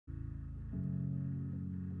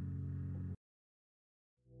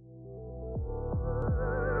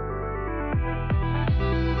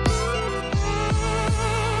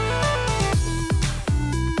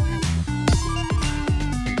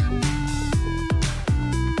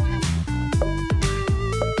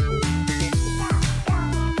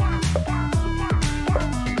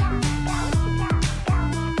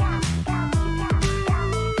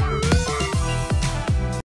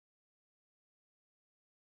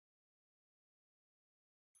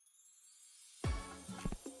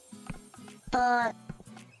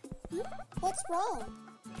What's wrong?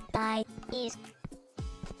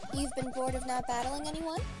 You've been bored of not battling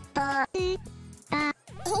anyone?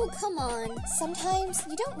 Oh, come on. Sometimes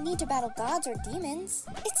you don't need to battle gods or demons.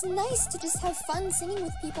 It's nice to just have fun singing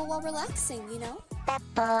with people while relaxing, you know?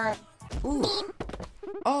 Ooh.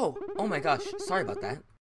 Oh my gosh, sorry about that.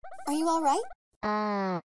 Are you alright?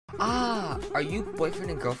 Are you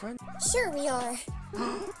boyfriend and girlfriend? Sure we are.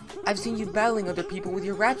 I've seen you battling other people with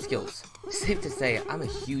your rap skills. Safe to say, I'm a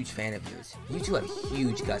huge fan of yours. You two have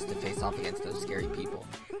huge guts to face off against those scary people.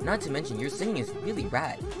 Not to mention, your singing is really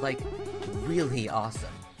rad. Like, really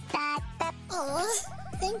awesome. Aw,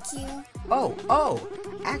 thank you. Oh,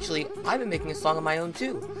 actually, I've been making a song of my own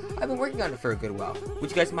too. I've been working on it for a good while. Would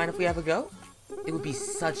you guys mind if we have a go? It would be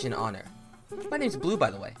such an honor. My name's Blue,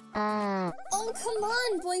 by the way. Oh, come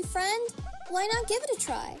on, boyfriend. Why not give it a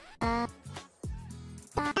try?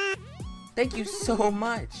 Thank you so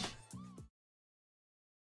much.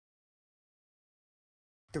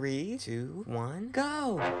 3, 2, 1,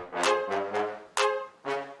 go!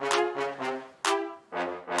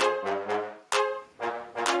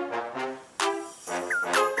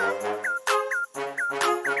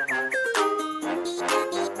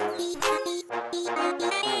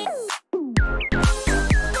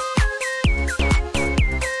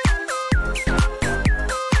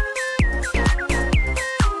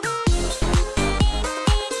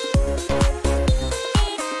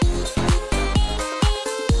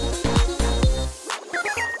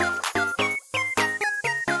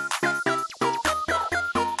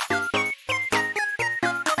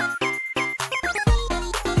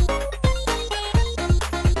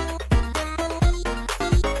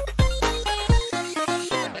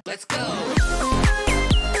 Let's go!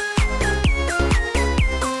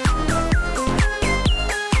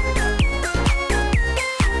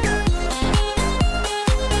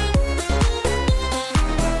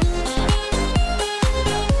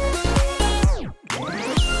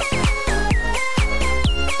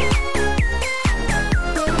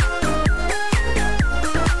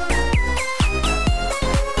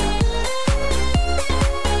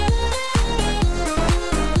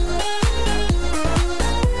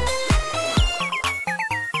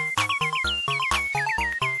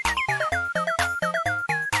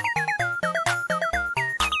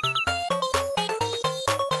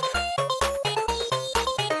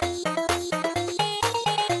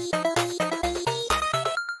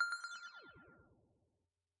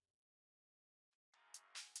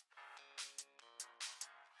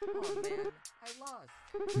 Oh man, I lost.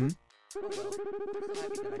 Oh well, I'm so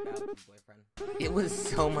happy that I battled you, boyfriend. It was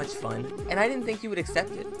so much fun, and I didn't think you would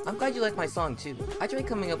accept it. I'm glad you like my song too. I tried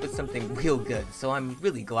coming up with something real good, so I'm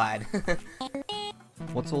really glad.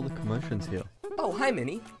 What's all the commotions here? Oh, hi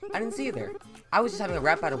Minnie. I didn't see you there. I was just having a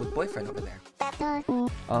rap battle with boyfriend over there.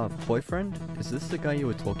 Boyfriend? Is this the guy you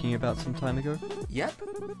were talking about some time ago? Yep.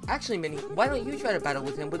 Actually, Minnie, why don't you try to battle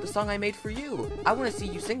with him with the song I made for you? I want to see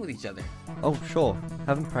you sing with each other. Oh, sure.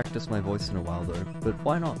 Haven't practiced my voice in a while though, but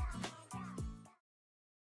why not?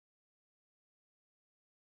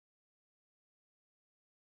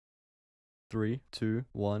 Three, two,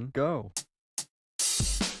 one, go!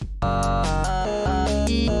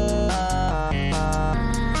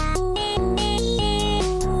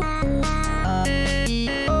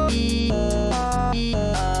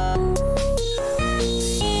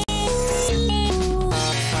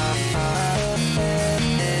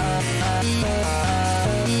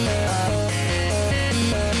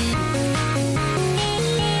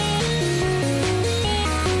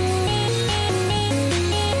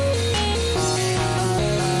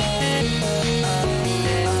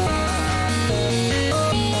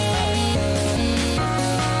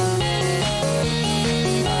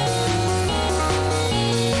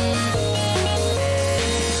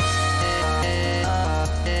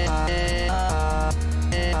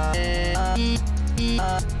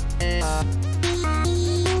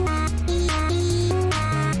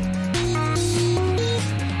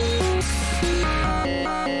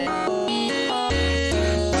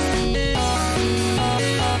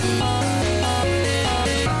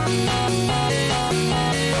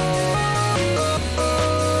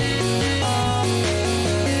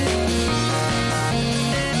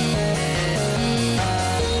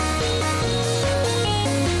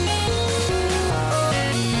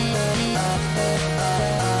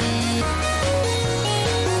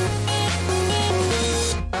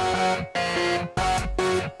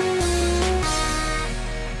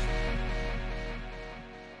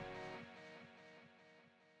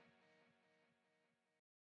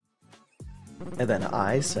 And then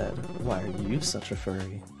I said, "Why are you such a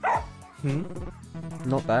furry?" Hmm?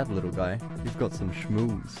 Not bad, little guy. You've got some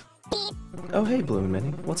schmooze. Oh, hey, Blue and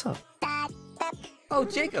Minnie. What's up? Oh,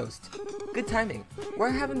 J-Ghost. Good timing.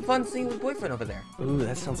 We're having fun singing with boyfriend over there. Ooh,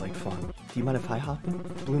 that sounds like fun. Do you mind if I hop in?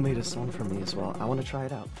 Blue made a song for me as well. I want to try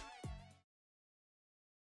it out.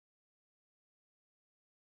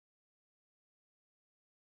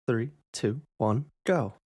 Three, two, one,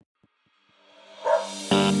 go.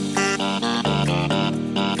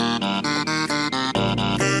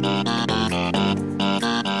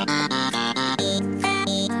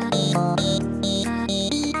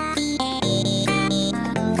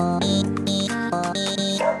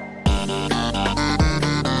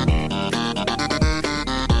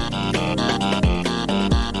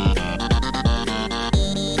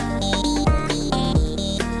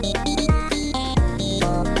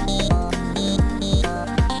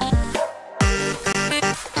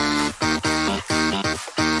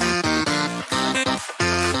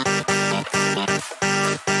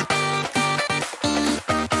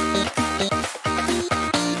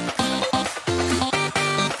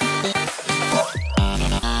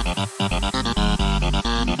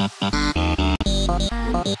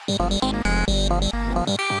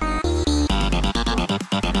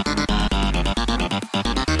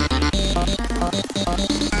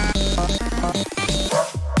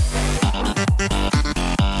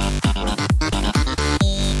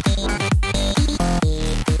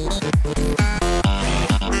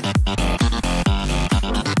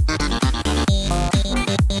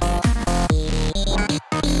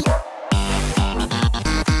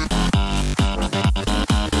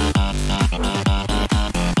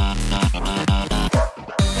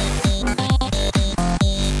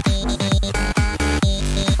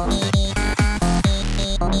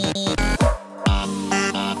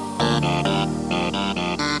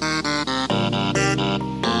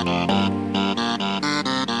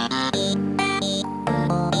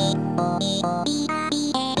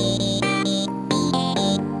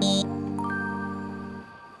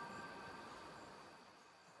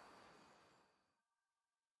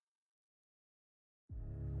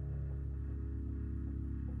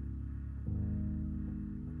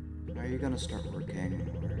 Are you gonna start working,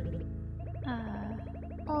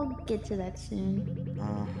 I'll get to that soon.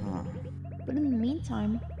 Uh-huh. But in the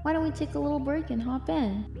meantime, why don't we take a little break and hop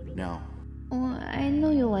in? No, Well, I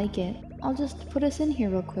know you'll like it. I'll just put us in here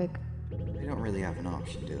real quick. I don't really have an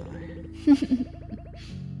option, do I?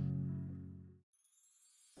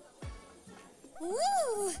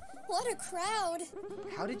 Woo! What a crowd!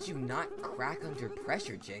 How did you not crack under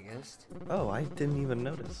pressure, J-Ghost? Oh, I didn't even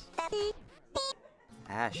notice.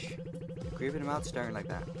 Ash, you're creeping him out staring like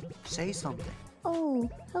that. Say something. Oh,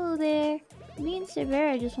 hello there. Me and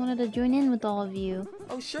Severa just wanted to join in with all of you.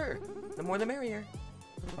 Oh, sure. The more the merrier.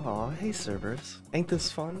 Aw, hey, Cerberus. Ain't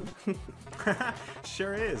this fun?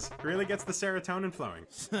 Sure is. Really gets the serotonin flowing.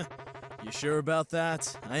 You sure about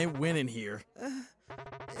that? I ain't winning here.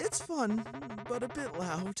 It's fun, but a bit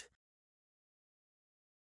loud.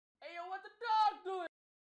 Hey, yo, what the dog doing?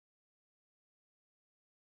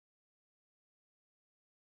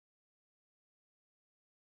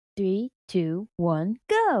 3, 2, 1,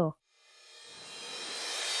 go!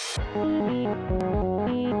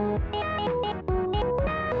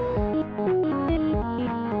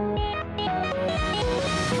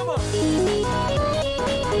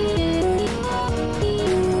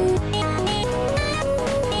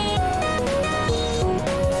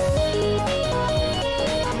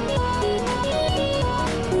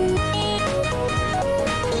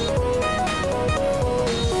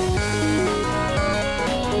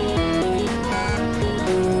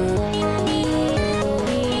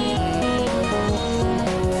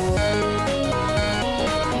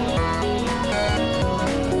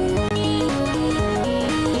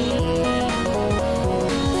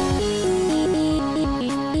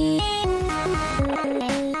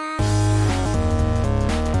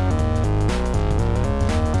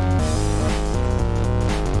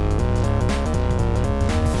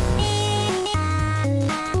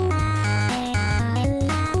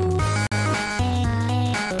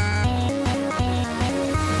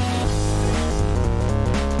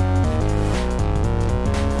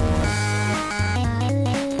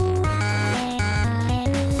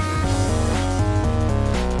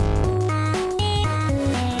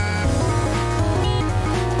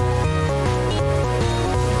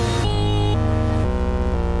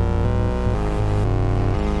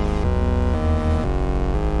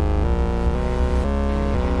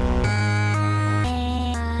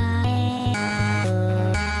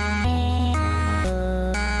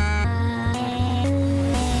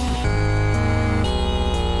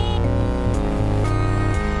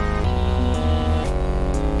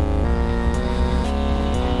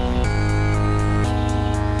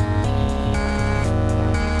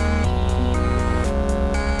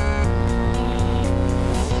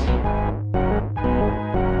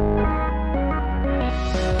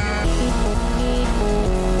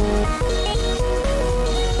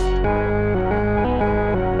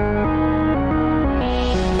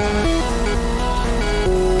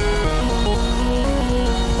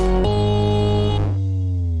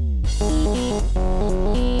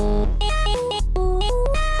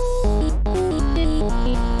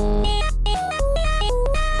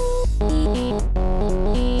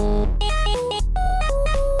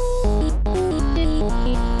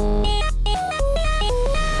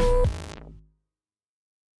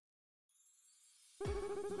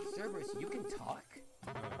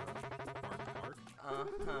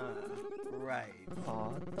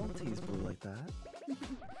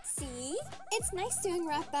 It's nice doing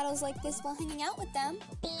rap battles like this while hanging out with them.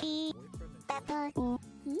 Hey,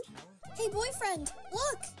 boyfriend,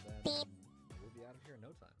 look! We'll be out of here in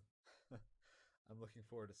no time. I'm looking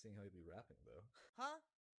forward to seeing how you'll be rapping, though. Huh?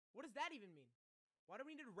 What does that even mean? Why do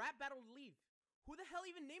we need a rap battle to leave? Who the hell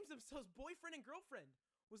even names themselves boyfriend and girlfriend?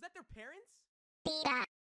 Was that their parents?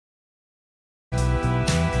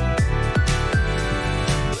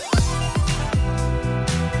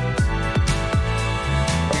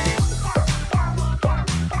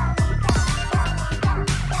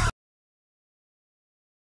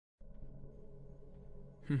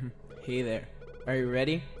 Hey there. Are you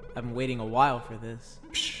ready? I've been waiting a while for this.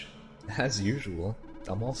 Psh, as usual.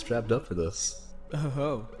 I'm all strapped up for this.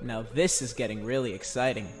 Oh, now this is getting really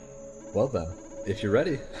exciting. Well then, if you're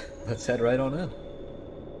ready, let's head right on in.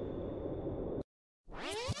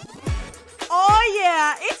 Oh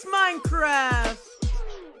yeah, it's Minecraft!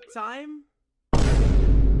 Time?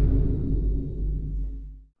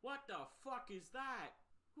 What the fuck is that?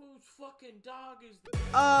 Whose fucking dog is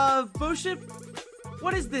Boship?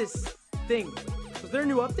 What is this thing? Was there a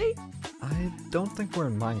new update? I don't think we're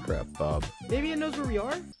in Minecraft, Bob. Maybe it knows where we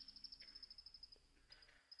are?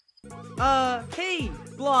 Hey,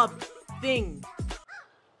 blob thing.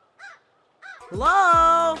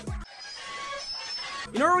 Hello?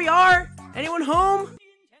 You know where we are? Anyone home?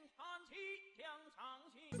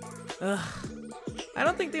 Ugh. I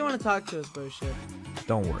don't think they want to talk to us, Boship.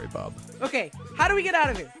 Don't worry, Bob. Okay, how do we get out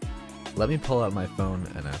of here? Let me pull out my phone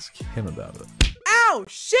and ask him about it. Ow!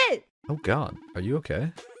 Shit! Oh god, are you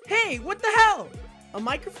okay? Hey, what the hell? A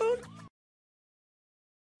microphone?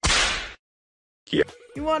 Yeah.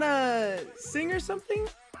 You wanna sing or something?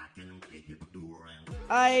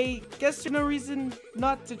 I guess there's no reason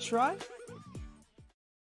not to try?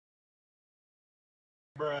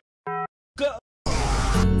 Bruh. Go!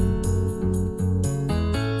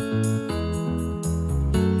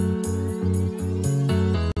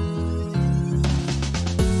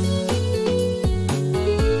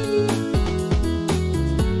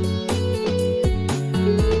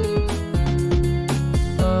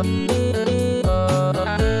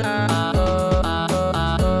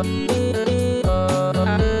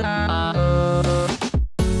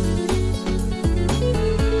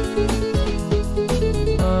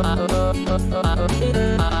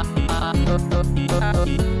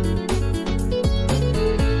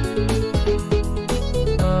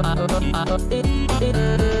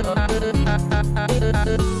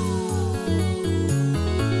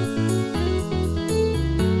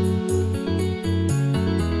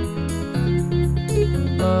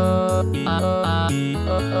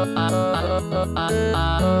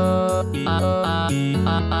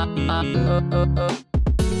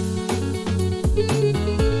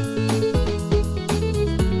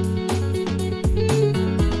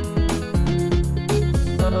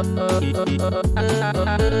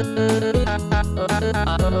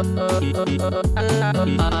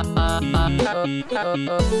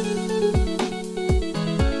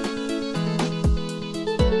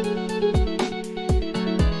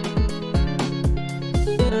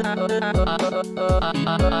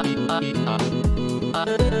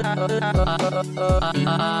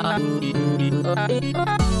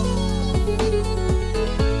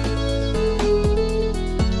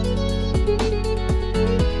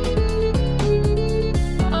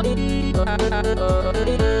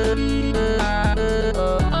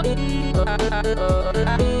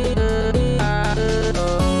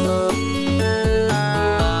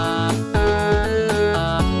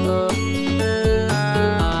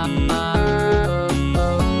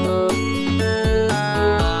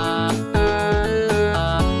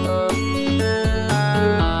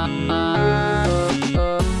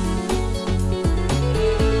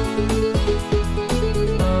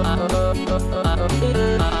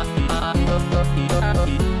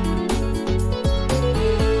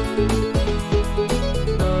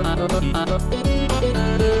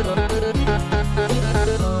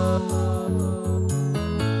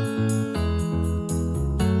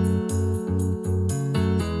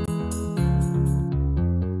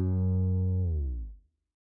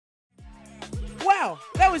 Wow,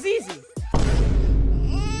 that was easy!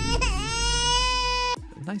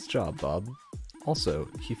 Nice job, Bob. Also,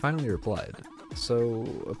 he finally replied. So,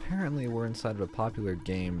 apparently we're inside of a popular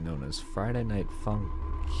game known as Friday Night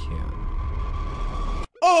Funkin'.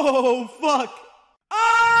 Oh, fuck!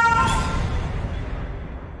 Ah!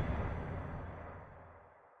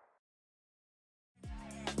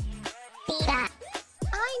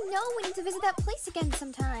 I know we need to visit that place again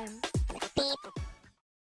sometime.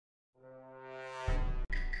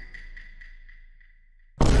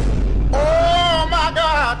 Oh my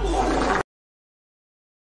god!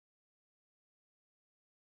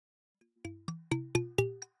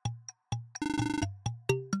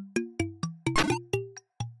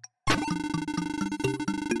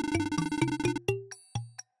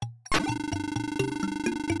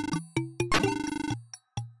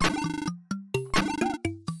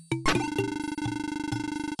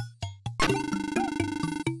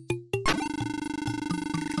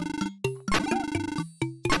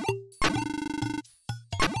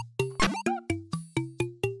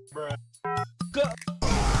 Go.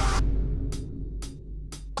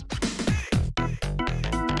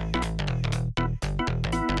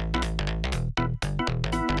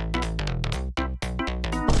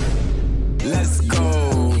 Let's go.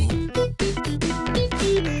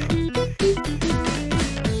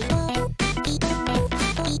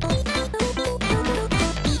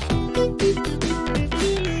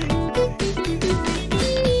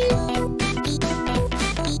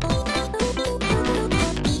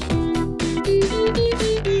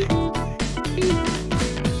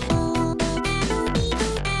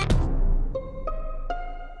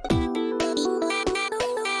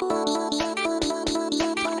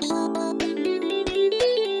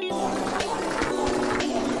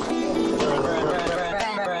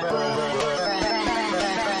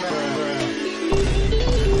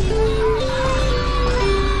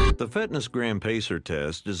 The Fitness Gram Pacer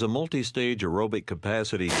test is a multi-stage aerobic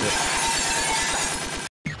capacity test.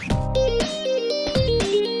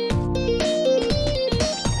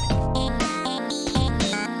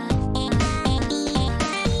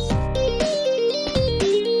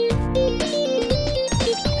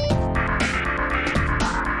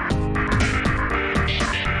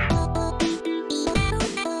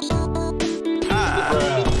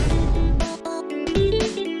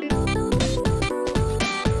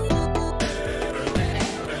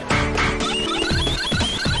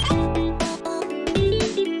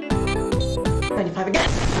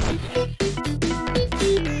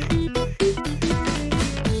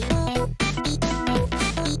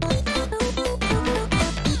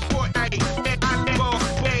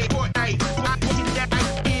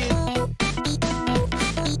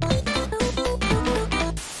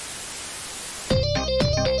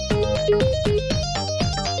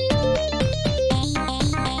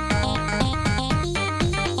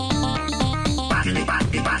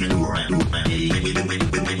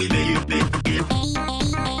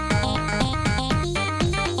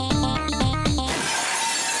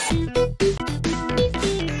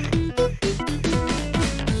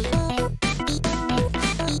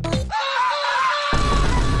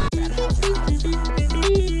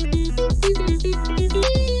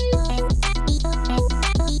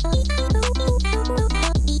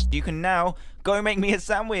 You can now go make me a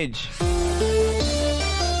sandwich.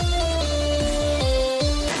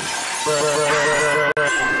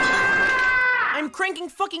 I'm cranking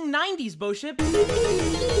fucking 90s, Boship.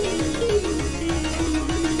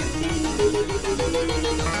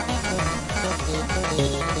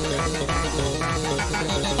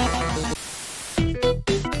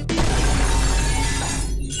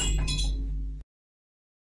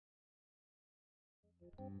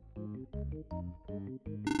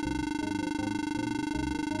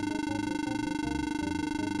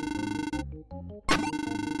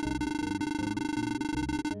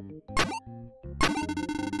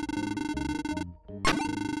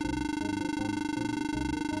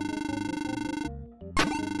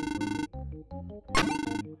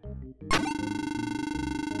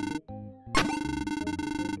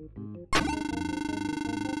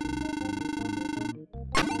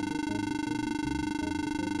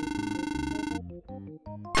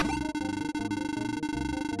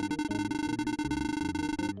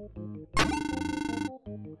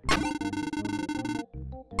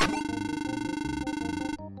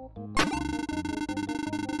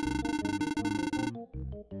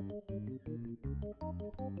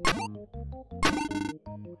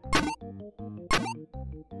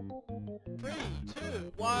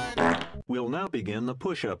 We'll now begin the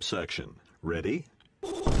push-up section. Ready?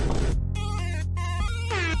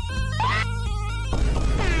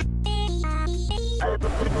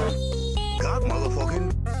 God,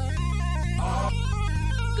 motherfucking.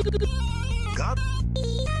 God.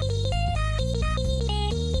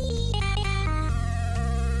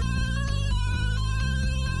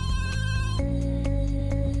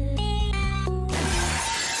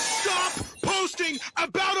 Stop posting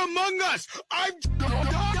about Among Us! I'm...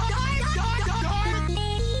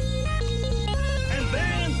 And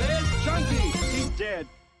then there's Chunky. He's dead.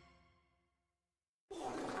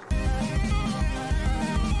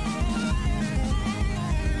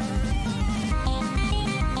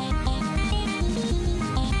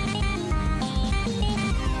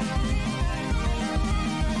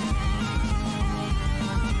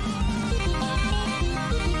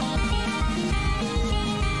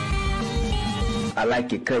 I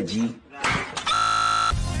like it, cut G. So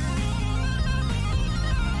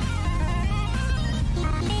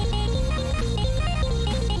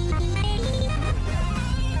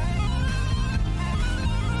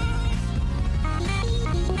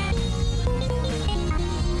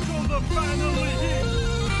the finally hit.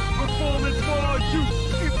 Performance for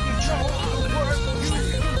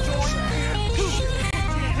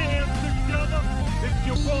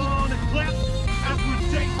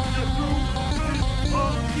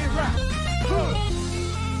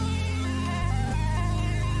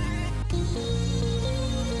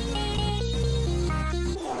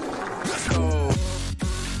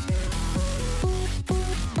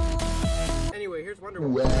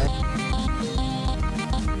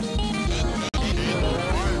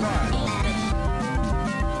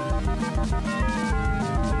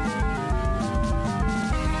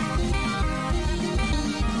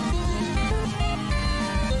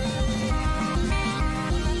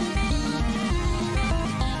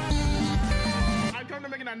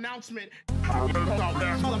announcement.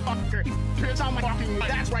 Motherfucker, bitch, I'm fucking.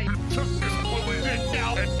 That's right. Took this bullet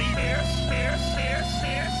down and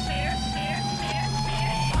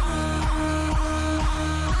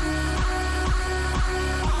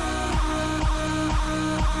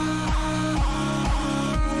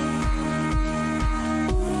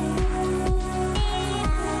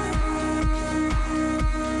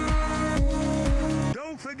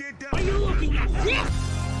don't forget that. Are you looking at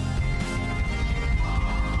this?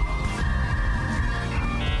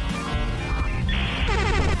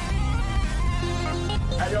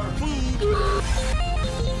 I got food.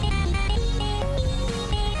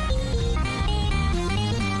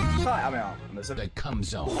 Hi, I'm out. This is the cum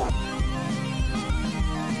zone.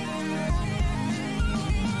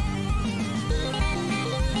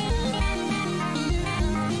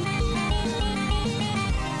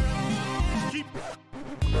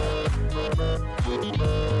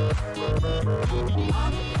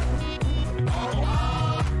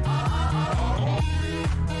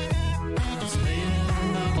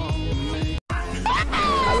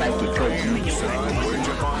 I like it cause you Where'd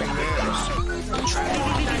you find this?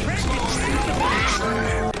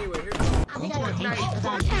 I think I